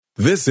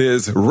This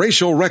is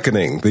Racial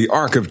Reckoning, the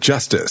Arc of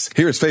Justice.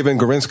 Here's Faven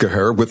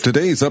Gorinska with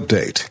today's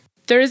update.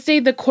 Thursday,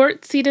 the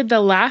court seated the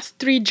last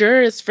 3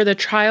 jurors for the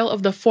trial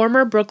of the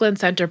former Brooklyn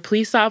Center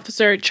police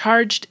officer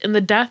charged in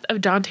the death of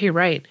Daunte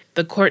Wright.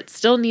 The court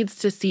still needs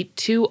to seat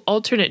 2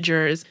 alternate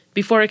jurors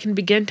before it can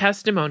begin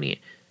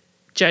testimony.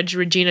 Judge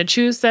Regina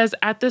Chu says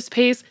at this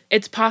pace,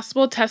 it's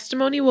possible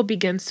testimony will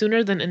begin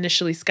sooner than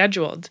initially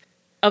scheduled.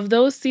 Of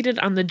those seated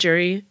on the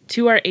jury,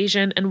 2 are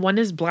Asian and 1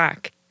 is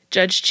Black.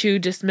 Judge Chu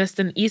dismissed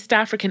an East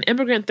African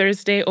immigrant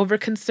Thursday over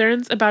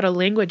concerns about a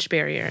language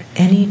barrier.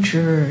 Any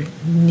juror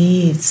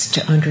needs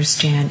to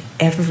understand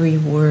every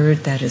word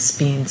that is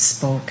being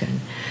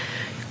spoken.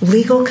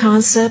 Legal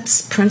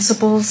concepts,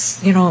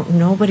 principles,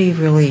 nobody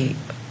really,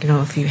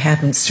 if you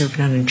haven't served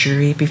on a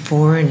jury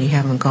before and you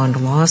haven't gone to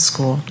law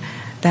school,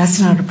 that's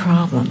not a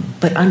problem.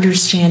 But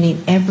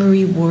understanding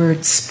every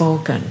word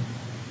spoken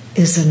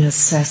is a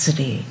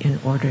necessity in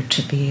order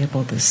to be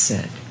able to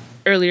sit.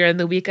 Earlier in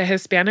the week, a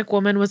Hispanic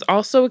woman was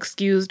also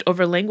excused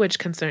over language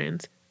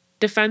concerns.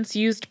 Defense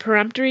used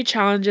peremptory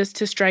challenges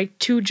to strike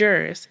 2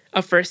 jurors,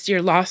 a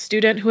first-year law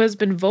student who has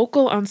been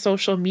vocal on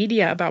social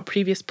media about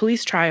previous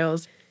police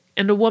trials,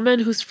 and a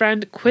woman whose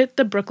friend quit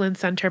the Brooklyn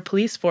Center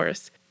police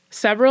force.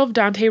 Several of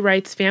Daunte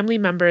Wright's family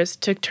members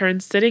took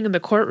turns sitting in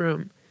the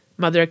courtroom.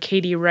 Mother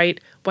Katie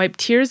Wright wiped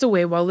tears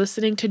away while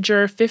listening to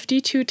Juror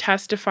 52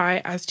 testify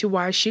as to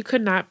why she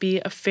could not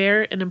be a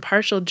fair and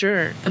impartial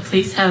juror. The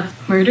police have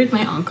murdered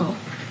my uncle,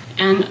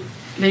 and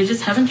they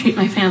just haven't treated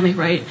my family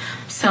right,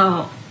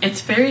 so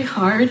it's very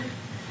hard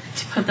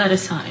to put that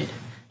aside.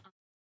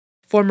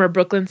 Former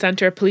Brooklyn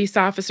Center police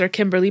officer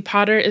Kimberly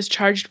Potter is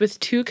charged with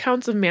 2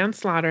 counts of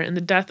manslaughter in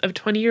the death of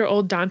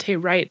 20-year-old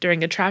Daunte Wright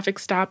during a traffic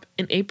stop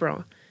in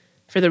April.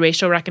 For the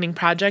Racial Reckoning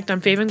Project,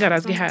 I'm Faven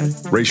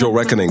Garazgehead. Racial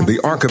Reckoning, the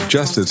Arc of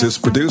Justice is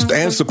produced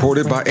and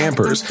supported by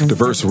Ampers,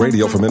 diverse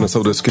radio for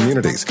Minnesota's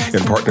communities, in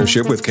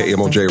partnership with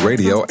KMOJ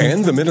Radio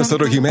and the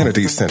Minnesota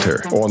Humanities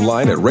Center.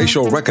 Online at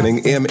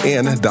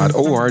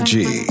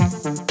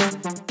racialreckoningmn.org.